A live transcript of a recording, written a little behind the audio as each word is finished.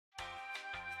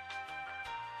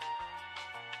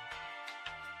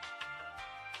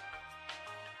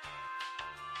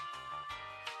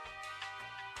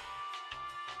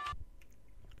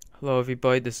Hello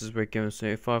everybody, this is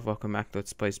Eggbert. Welcome back to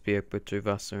Let's Play Speedy Eggbert 2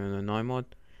 Vas709 mod.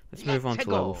 Let's move on to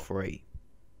level 3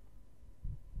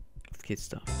 of kid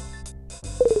stuff.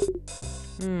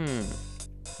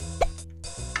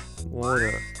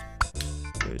 Water.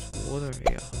 There's water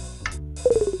here.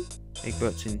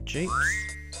 Eggbert's in jeeps.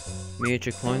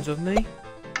 Miniature clones of me.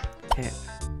 Heck,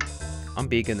 I'm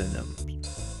bigger than them,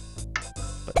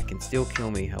 but they can still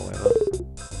kill me, however.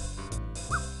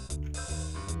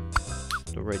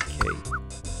 The red key.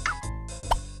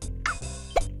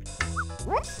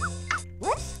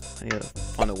 I need to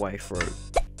find a way through.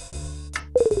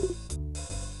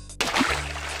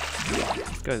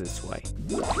 Let's go this way.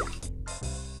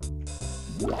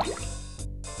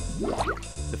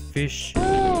 The fish.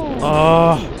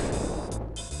 Oh.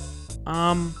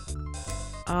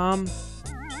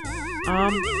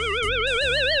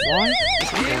 Why?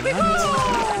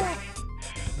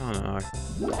 Oh no.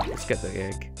 Let's get the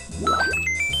egg.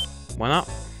 One up.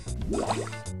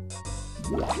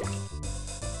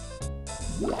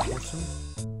 Awesome.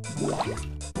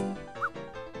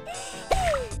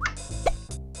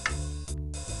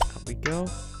 Up we go.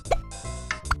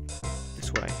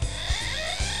 This way.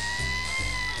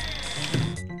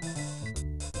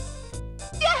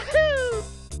 Yahoo!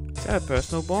 Is that a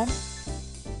personal bomb?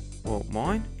 Well,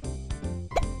 mine?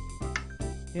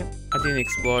 Yep, I didn't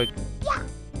explode.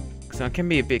 So it can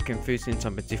be a bit confusing,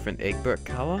 some a different Eggbert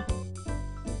colour.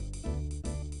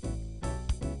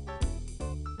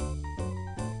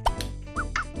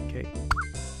 Okay,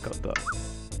 got the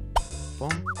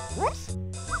bomb. Whoops.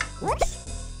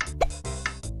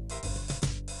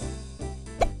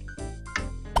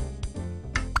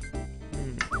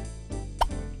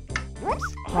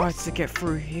 Oh, it's to get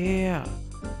through here.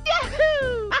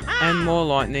 Yahoo! And more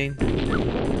lightning.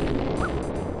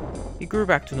 He grew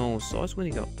back to normal size when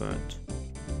he got burnt.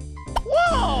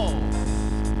 Whoa!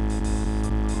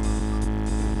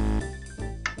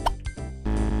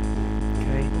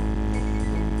 Okay.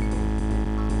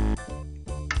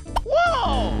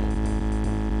 Whoa!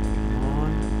 Come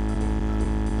on.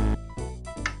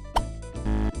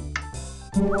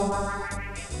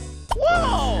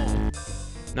 Whoa!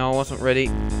 No, I wasn't ready.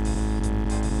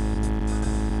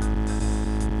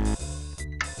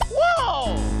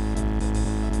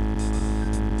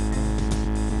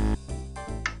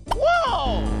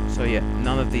 So yeah,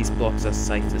 none of these blocks are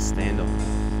safe to stand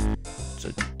on.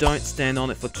 So don't stand on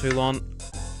it for too long,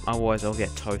 otherwise I'll get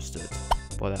toasted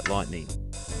by that lightning.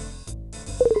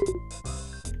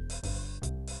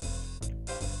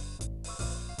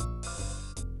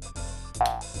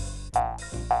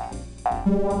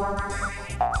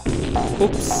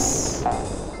 Oops!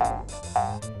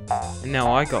 And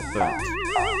now I got burnt.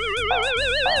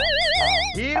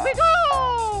 Here we go!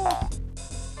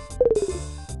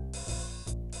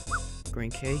 Green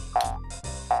key.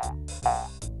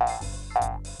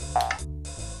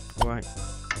 Right.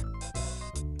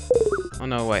 Oh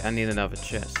no, wait, I need another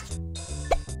chest.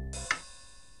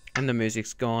 And the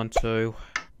music's gone too.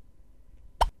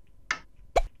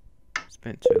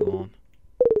 Spent too long.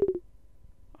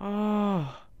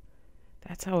 Oh,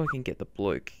 that's how I can get the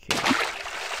blue key.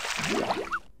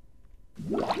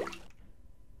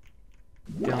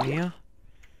 Down here.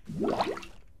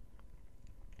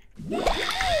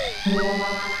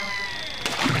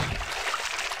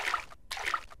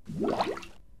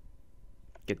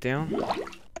 Get down.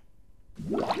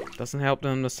 Doesn't help that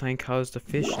I'm the same color as the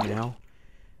fish now,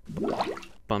 but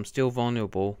I'm still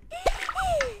vulnerable.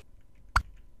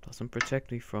 Doesn't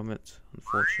protect me from it,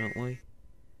 unfortunately.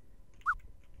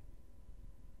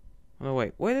 Oh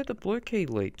wait, where did the blue key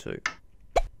lead to?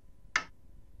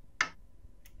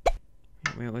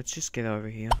 Well, let's just get over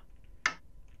here.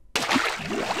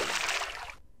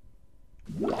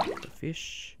 The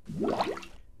fish.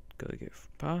 Gotta get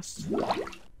past.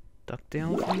 Duck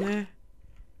down from there.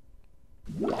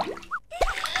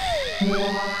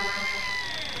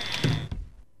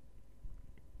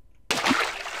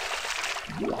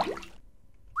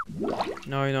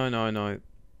 No. I don't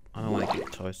want to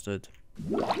get toasted.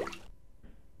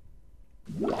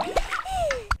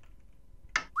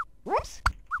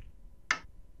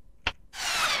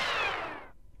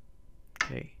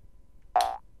 Okay.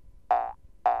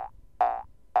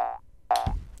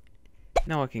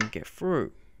 Now I can get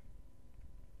through.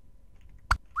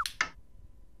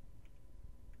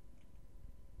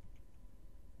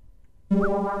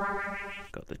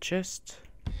 Got the chest.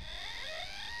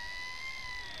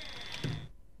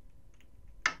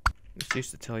 Let's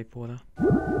use the teleporter.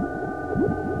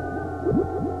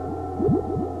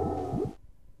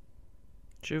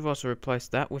 Should have also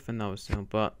replaced that with another sound,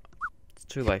 but it's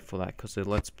too late for that because the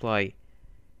Let's Play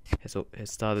has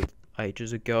started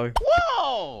ages ago.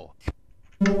 Whoa!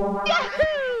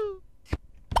 Yahoo!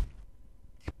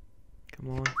 Come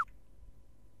on.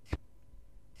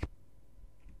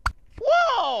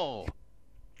 Whoa!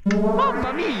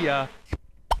 Mamma mia!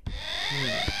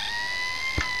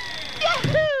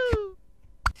 Yahoo!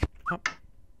 Up.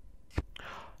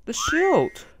 The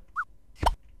shield!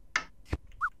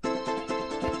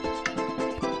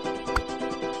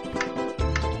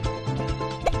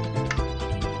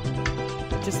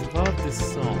 I just love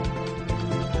this song.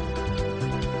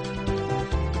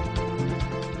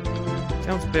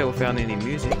 Sounds better without any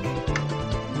music. Can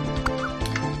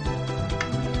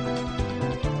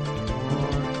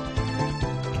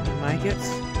I make it?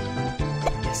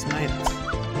 Yes, made it.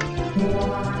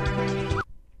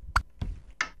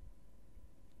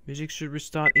 Music should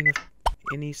restart in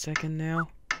any second now.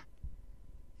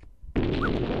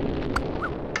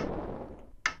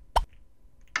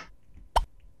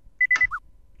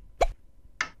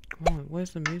 Come on,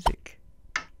 where's the music?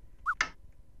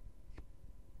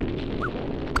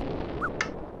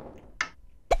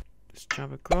 Let's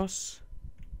jump across.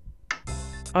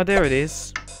 Oh, there it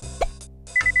is.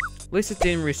 At least it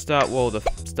didn't restart while the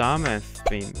Starman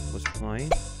theme was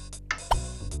playing.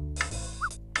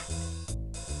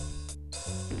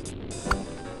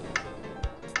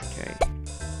 Okay.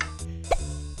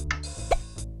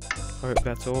 Hope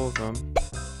that's all of them.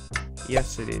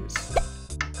 Yes, it is.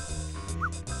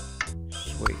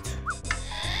 Sweet.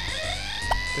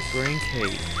 The green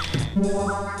key,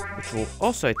 which we'll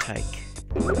also take.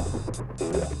 Come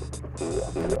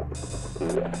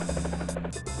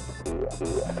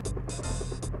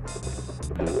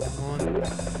on.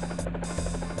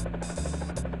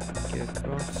 Get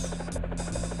across.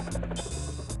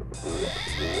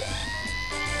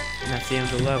 And that's the end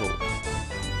of the level.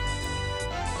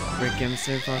 Great game,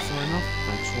 Vas709 off.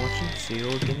 Thanks for watching. See you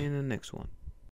all again in the next one.